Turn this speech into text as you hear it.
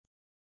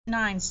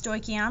9.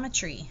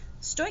 Stoichiometry.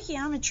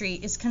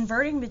 Stoichiometry is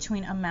converting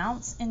between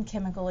amounts in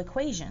chemical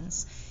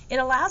equations. It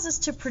allows us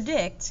to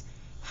predict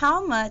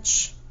how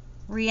much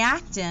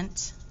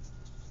reactant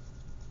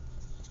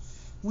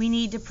we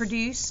need to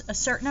produce a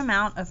certain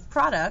amount of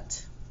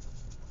product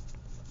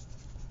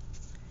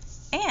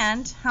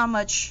and how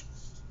much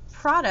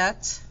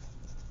product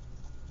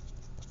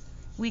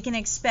we can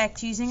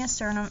expect using a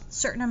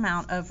certain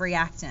amount of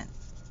reactant.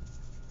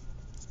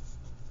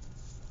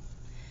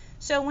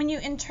 So when you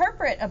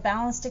interpret a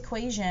balanced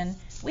equation,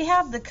 we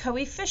have the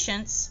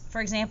coefficients, for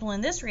example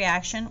in this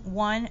reaction,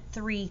 1,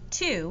 3,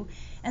 2,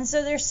 and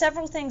so there's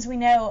several things we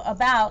know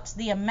about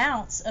the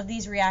amounts of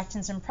these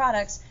reactants and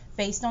products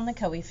based on the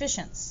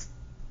coefficients.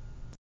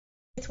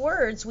 With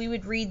words, we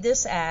would read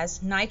this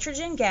as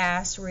nitrogen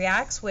gas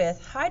reacts with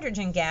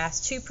hydrogen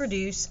gas to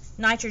produce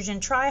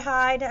nitrogen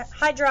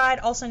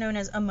trihydride, also known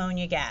as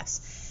ammonia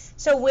gas.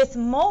 So with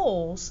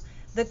moles,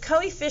 the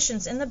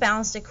coefficients in the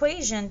balanced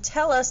equation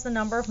tell us the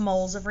number of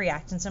moles of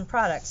reactants and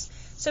products.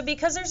 So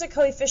because there's a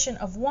coefficient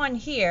of 1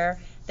 here,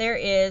 there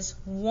is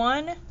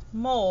 1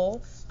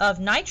 mole of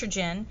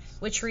nitrogen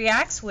which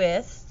reacts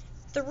with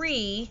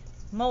 3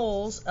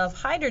 moles of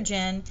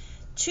hydrogen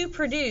to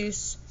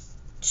produce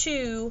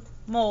 2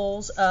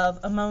 moles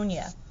of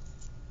ammonia.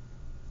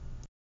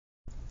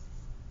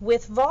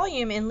 With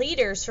volume in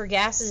liters for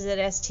gases at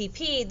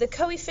STP, the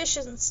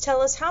coefficients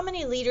tell us how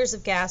many liters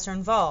of gas are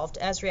involved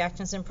as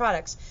reactants and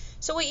products.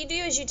 So what you do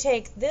is you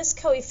take this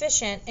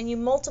coefficient and you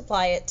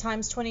multiply it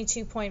times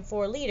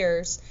 22.4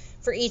 liters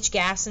for each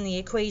gas in the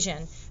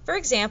equation. For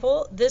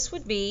example, this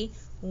would be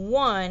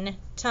 1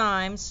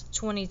 times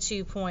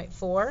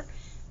 22.4.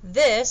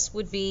 This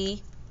would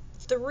be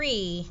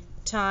 3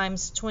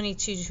 times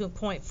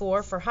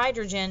 22.4 for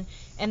hydrogen,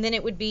 and then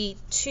it would be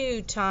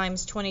 2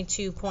 times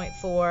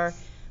 22.4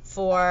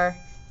 for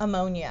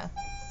ammonia,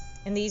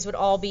 and these would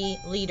all be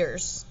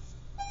liters.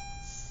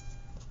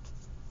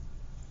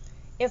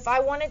 If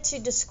I wanted to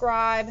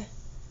describe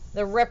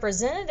the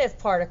representative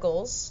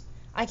particles,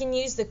 I can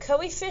use the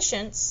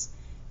coefficients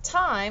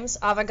times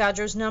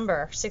Avogadro's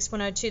number,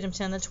 6.02 to the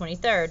 10 to the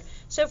 23rd.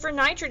 So for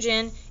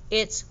nitrogen,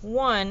 it's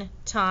 1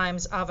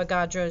 times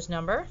Avogadro's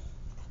number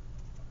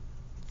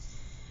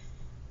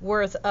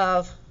worth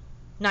of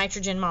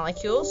nitrogen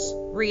molecules,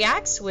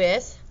 reacts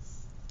with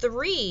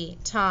 3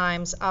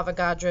 times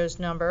Avogadro's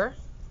number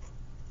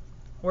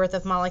worth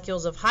of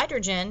molecules of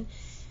hydrogen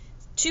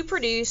to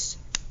produce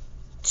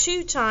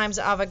 2 times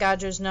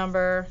Avogadro's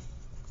number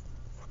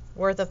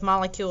worth of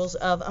molecules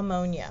of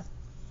ammonia.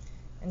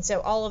 And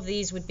so all of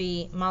these would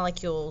be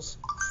molecules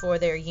for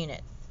their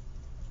unit.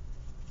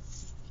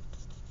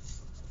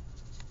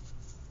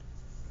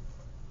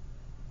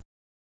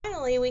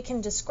 Finally, we can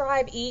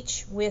describe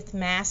each with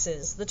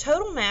masses. The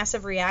total mass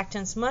of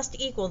reactants must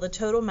equal the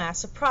total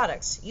mass of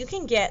products. You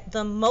can get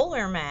the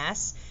molar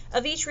mass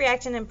of each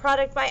reactant and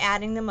product by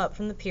adding them up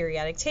from the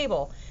periodic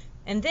table.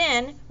 And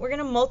then we're going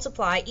to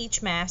multiply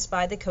each mass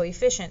by the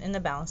coefficient in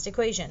the balanced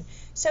equation.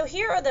 So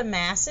here are the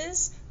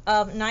masses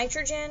of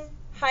nitrogen,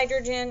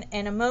 hydrogen,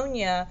 and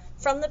ammonia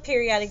from the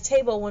periodic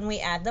table when we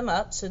add them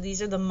up. So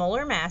these are the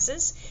molar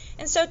masses.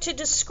 And so to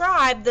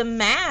describe the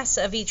mass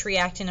of each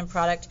reactant and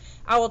product,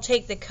 I will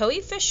take the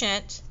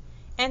coefficient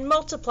and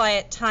multiply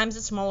it times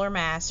its molar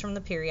mass from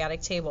the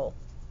periodic table.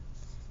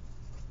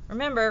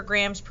 Remember,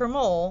 grams per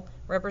mole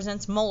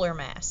represents molar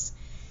mass.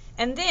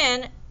 And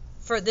then,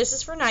 this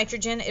is for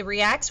nitrogen, it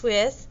reacts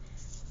with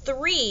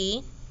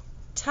 3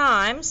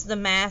 times the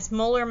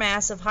molar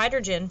mass of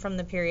hydrogen from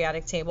the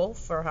periodic table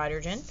for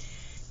hydrogen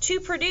to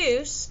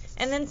produce,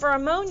 and then for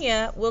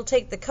ammonia, we'll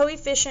take the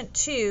coefficient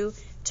 2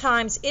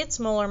 times its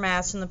molar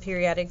mass from the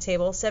periodic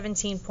table,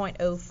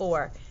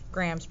 17.04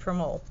 grams per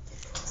mole.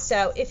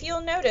 So if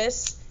you'll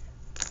notice,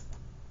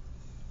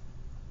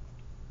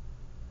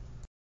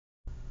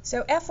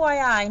 so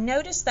FYI,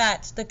 notice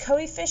that the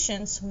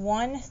coefficients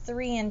 1,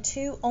 3, and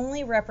 2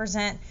 only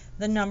represent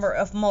the number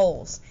of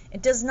moles.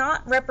 It does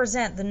not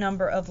represent the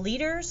number of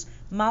liters,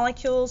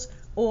 molecules,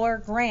 or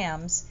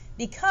grams,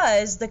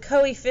 because the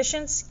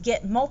coefficients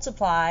get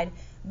multiplied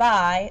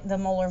by the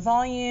molar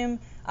volume,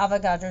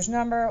 Avogadro's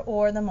number,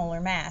 or the molar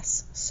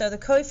mass. So the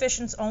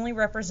coefficients only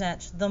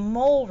represent the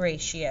mole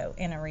ratio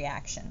in a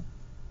reaction.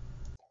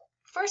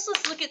 First,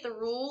 let's look at the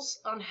rules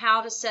on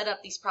how to set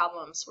up these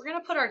problems. We're going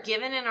to put our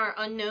given and our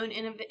unknown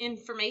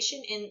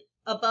information in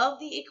above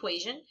the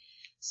equation.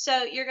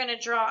 So you're going to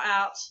draw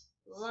out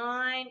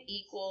line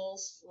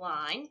equals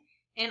line.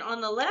 And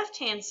on the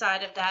left-hand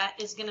side of that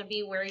is going to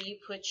be where you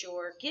put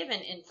your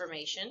given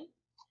information.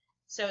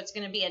 So it's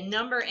going to be a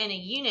number and a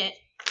unit.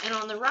 And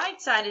on the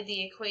right side of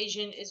the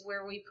equation is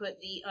where we put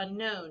the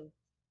unknown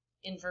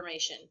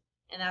information.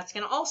 And that's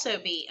going to also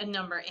be a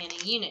number and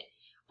a unit.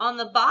 On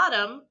the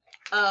bottom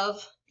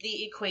of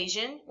the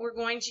equation, we're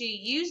going to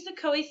use the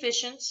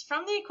coefficients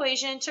from the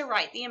equation to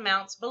write the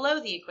amounts below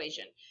the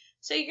equation.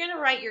 So you're going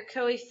to write your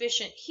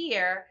coefficient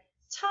here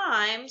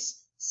times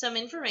some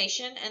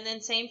information, and then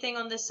same thing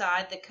on this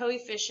side, the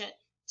coefficient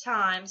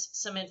times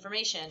some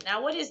information.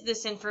 Now, what is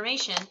this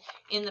information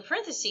in the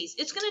parentheses?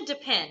 It's going to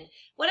depend.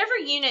 Whatever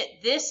unit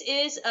this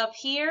is up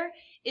here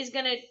is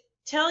going to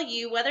tell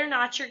you whether or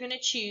not you're going to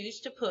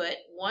choose to put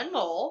 1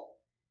 mole,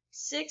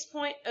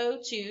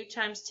 6.02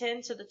 times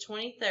 10 to the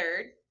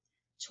 23rd,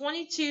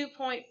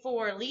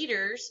 22.4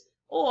 liters,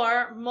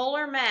 or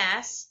molar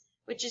mass,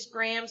 which is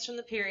grams from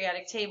the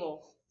periodic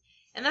table.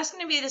 And that's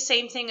going to be the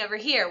same thing over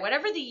here.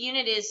 Whatever the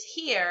unit is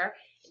here,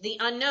 the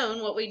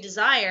unknown, what we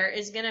desire,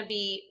 is going to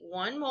be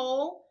 1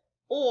 mole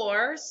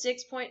or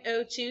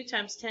 6.02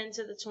 times 10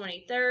 to the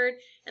 23rd.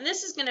 And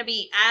this is going to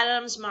be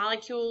atoms,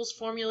 molecules,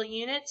 formula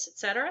units,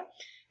 etc.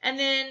 And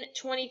then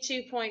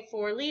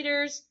 22.4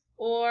 liters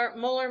or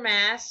molar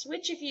mass,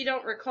 which if you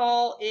don't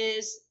recall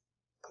is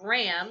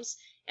grams,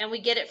 and we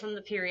get it from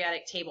the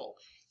periodic table.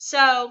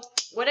 So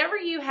whatever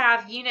you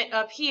have unit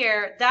up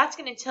here, that's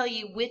going to tell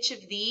you which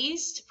of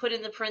these to put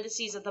in the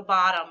parentheses at the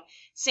bottom.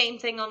 Same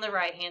thing on the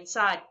right-hand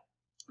side.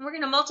 We're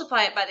going to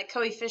multiply it by the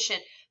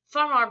coefficient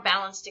from our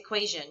balanced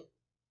equation.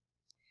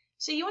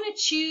 So you want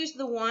to choose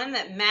the one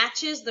that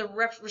matches the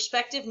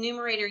respective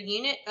numerator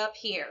unit up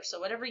here. So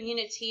whatever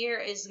unit's here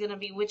is going to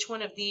be which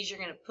one of these you're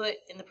going to put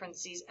in the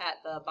parentheses at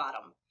the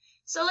bottom.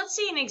 So let's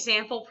see an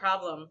example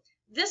problem.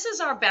 This is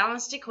our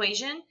balanced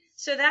equation.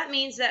 So that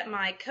means that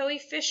my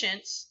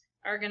coefficients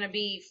are going to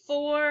be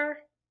 4,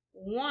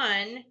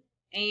 1,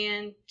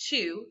 and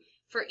 2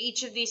 for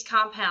each of these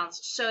compounds,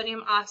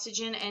 sodium,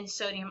 oxygen, and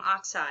sodium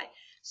oxide.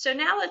 So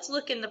now let's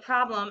look in the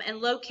problem and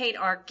locate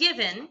our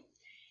given.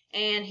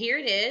 And here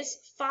it is,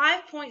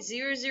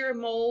 5.00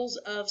 moles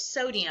of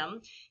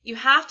sodium. You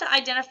have to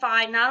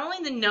identify not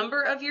only the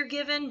number of your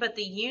given, but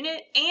the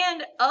unit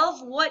and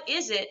of what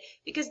is it,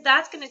 because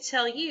that's going to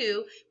tell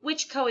you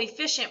which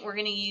coefficient we're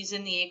going to use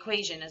in the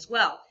equation as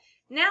well.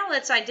 Now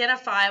let's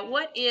identify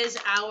what is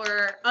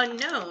our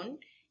unknown.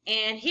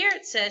 And here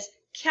it says,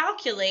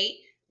 calculate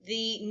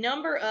the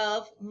number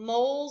of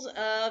moles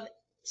of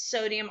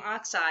sodium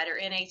oxide, or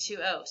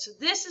Na2O. So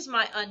this is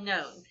my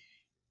unknown.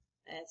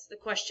 That's the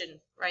question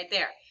right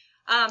there.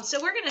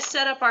 So we're going to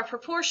set up our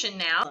proportion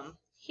now.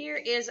 Here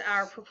is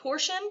our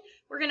proportion.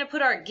 We're going to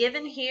put our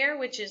given here,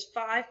 which is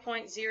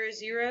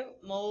 5.00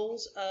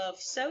 moles of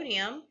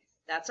sodium.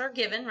 That's our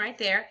given right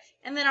there.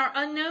 And then our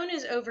unknown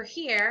is over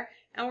here,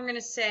 and we're going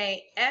to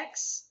say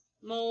X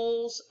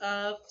moles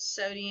of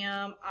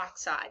sodium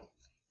oxide.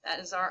 That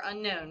is our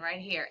unknown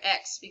right here,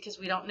 X, because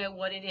we don't know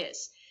what it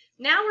is.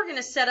 Now we're going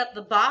to set up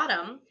the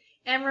bottom,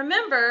 and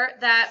remember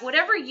that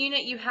whatever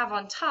unit you have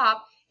on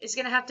top is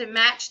going to have to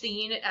match the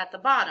unit at the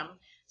bottom.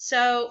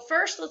 So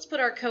first let's put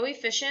our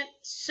coefficient.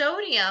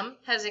 Sodium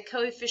has a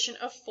coefficient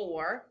of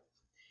 4,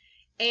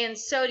 and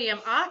sodium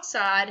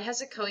oxide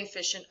has a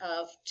coefficient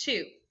of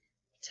 2.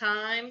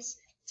 Times.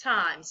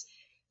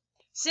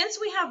 Since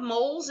we have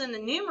moles in the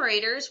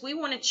numerators, we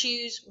want to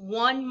choose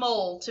 1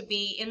 mole to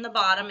be in the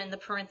bottom in the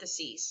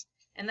parentheses.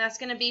 And that's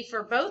going to be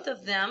for both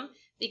of them,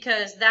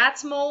 because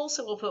that's mole,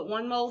 so we'll put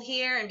 1 mole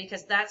here, and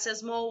because that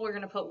says mole, we're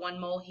going to put 1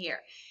 mole here.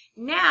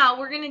 Now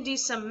we're going to do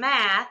some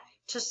math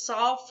to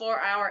solve for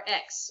our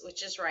X,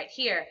 which is right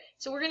here.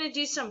 So we're going to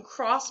do some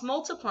cross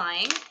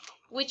multiplying,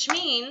 which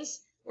means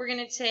we're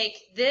going to take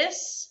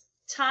this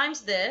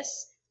times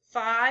this,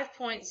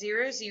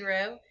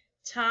 5.00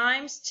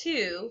 times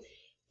 2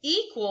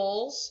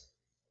 equals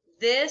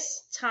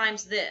this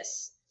times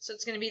this. So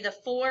it's going to be the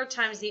 4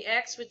 times the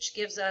X, which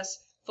gives us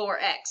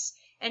 4X.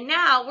 And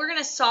now we're going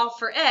to solve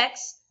for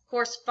X. Of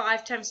course,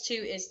 5 times 2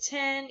 is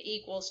 10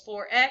 equals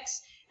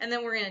 4X. And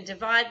then we're going to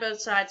divide both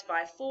sides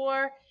by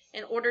 4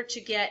 in order to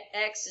get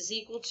X is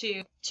equal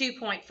to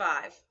 2.5.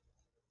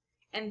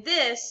 And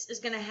this is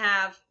going to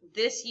have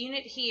this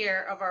unit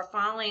here of our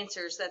final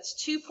answers. That's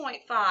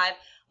 2.5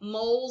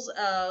 moles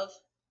of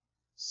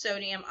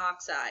sodium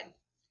oxide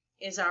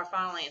is our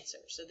final answer.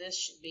 So this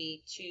should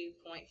be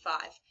 2.5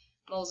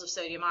 moles of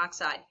sodium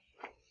oxide.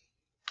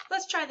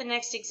 Let's try the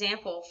next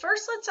example.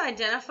 First, let's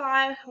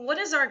identify what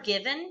is our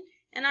given.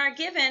 And our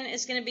given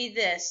is going to be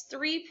this,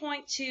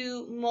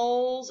 3.2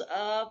 moles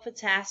of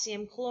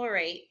potassium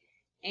chlorate.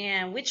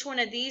 And which one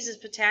of these is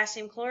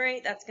potassium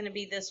chlorate? That's going to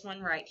be this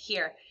one right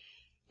here.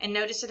 And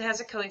notice it has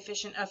a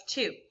coefficient of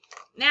 2.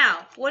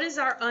 Now, what is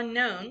our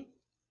unknown?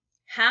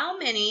 How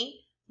many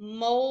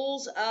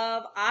moles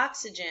of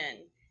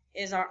oxygen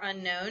is our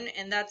unknown?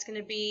 And that's going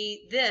to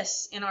be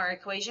this in our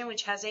equation,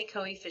 which has a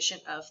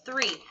coefficient of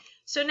 3.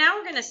 So now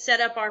we're going to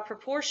set up our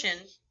proportion.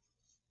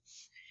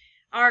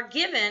 Our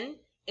given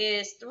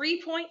is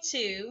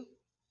 3.2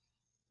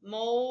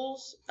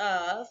 moles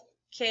of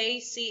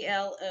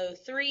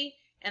KClO3,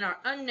 and our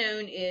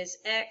unknown is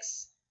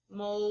X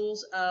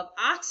moles of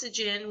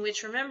oxygen,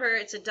 which remember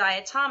it's a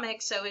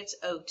diatomic, so it's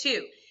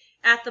O2.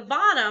 At the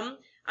bottom,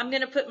 I'm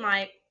going to put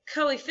my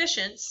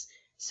coefficients.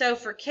 So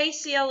for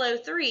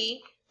KClO3,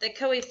 the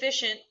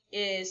coefficient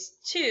is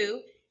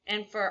 2,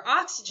 and for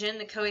oxygen,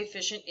 the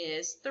coefficient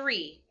is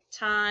 3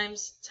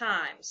 times.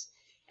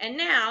 And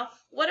now,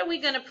 what are we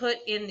going to put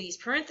in these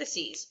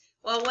parentheses?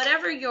 Well,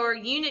 whatever your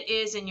unit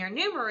is in your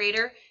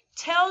numerator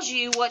tells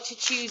you what to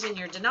choose in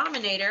your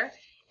denominator.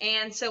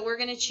 And so we're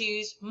going to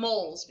choose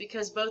moles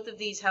because both of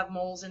these have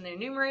moles in their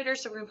numerator.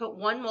 So we're going to put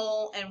 1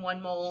 mole and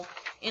 1 mole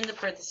in the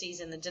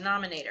parentheses in the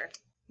denominator.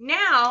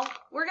 Now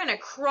we're going to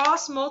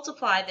cross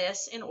multiply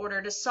this in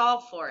order to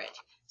solve for it.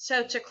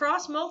 So to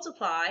cross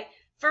multiply,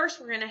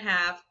 first we're going to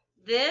have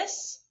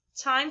this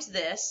times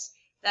this.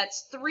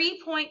 That's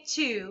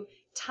 3.2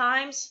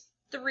 times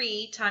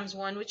 3 times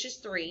 1, which is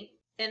 3.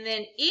 And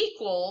then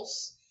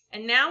equals,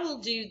 and now we'll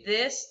do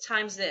this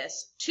times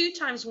this. 2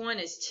 times 1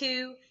 is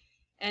 2.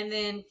 And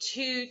then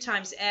 2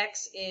 times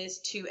x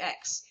is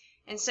 2x.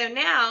 And so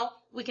now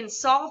we can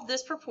solve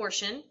this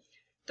proportion.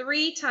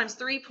 3 times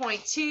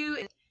 3.2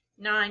 is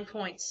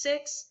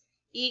 9.6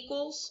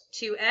 equals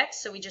 2x.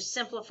 So we just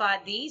simplified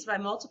these by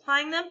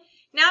multiplying them.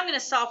 Now I'm going to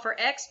solve for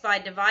x by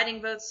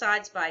dividing both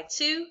sides by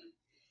 2.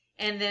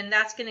 And then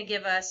that's going to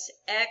give us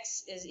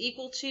x is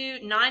equal to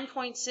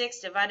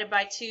 9.6 divided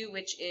by 2,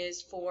 which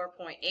is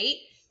 4.8.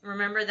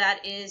 Remember,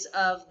 that is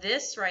of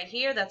this right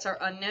here. That's our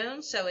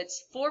unknown. So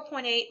it's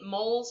 4.8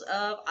 moles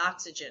of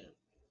oxygen.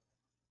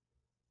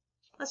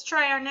 Let's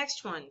try our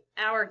next one.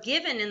 Our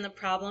given in the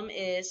problem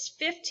is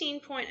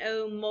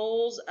 15.0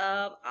 moles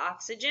of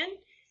oxygen.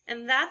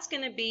 And that's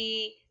going to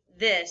be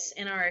this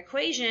in our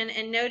equation.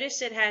 And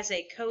notice it has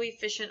a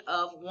coefficient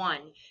of 1.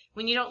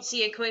 When you don't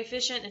see a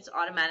coefficient, it's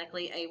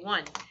automatically a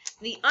 1.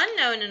 The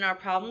unknown in our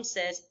problem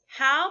says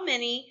how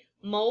many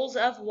moles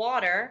of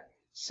water.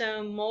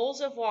 So moles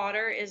of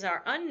water is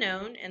our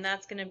unknown, and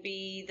that's going to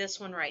be this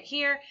one right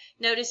here.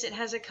 Notice it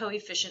has a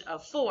coefficient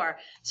of 4.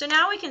 So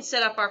now we can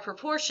set up our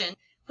proportion.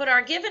 Put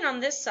our given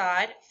on this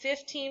side,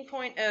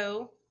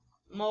 15.0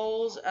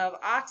 moles of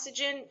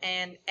oxygen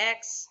and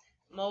x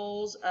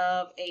moles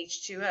of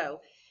H2O.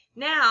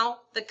 Now,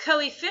 the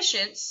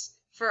coefficients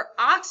for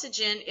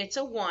oxygen, it's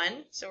a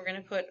 1. So we're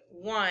going to put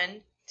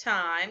 1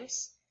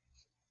 times.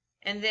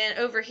 And then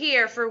over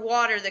here for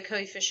water, the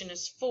coefficient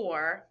is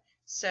 4.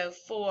 So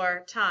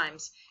 4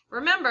 times.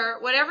 Remember,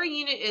 whatever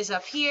unit is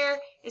up here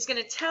is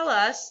going to tell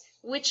us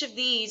which of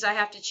these I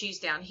have to choose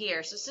down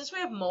here. So since we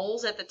have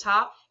moles at the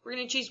top, we're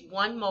going to choose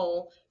 1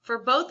 mole for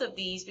both of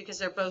these because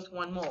they're both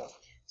 1 mole.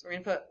 So we're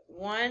going to put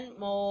 1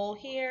 mole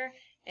here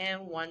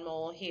and 1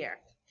 mole here.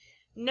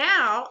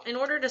 Now, in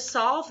order to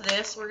solve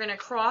this, we're going to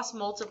cross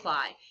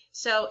multiply.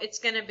 So it's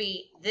going to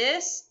be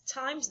this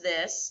times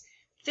this,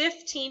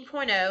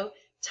 15.0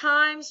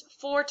 times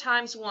 4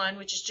 times 1,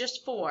 which is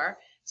just 4.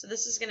 So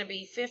this is going to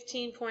be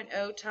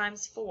 15.0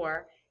 times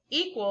 4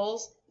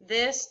 equals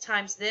this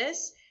times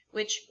this,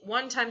 which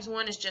 1 times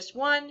 1 is just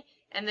 1,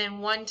 and then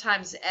 1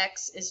 times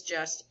x is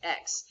just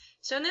x.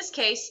 So in this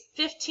case,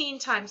 15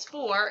 times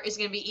 4 is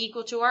going to be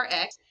equal to our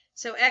x.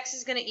 So x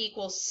is going to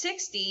equal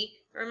 60.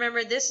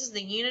 Remember, this is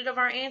the unit of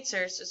our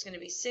answer, so it's going to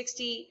be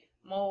 60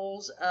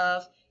 moles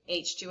of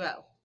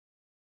H2O.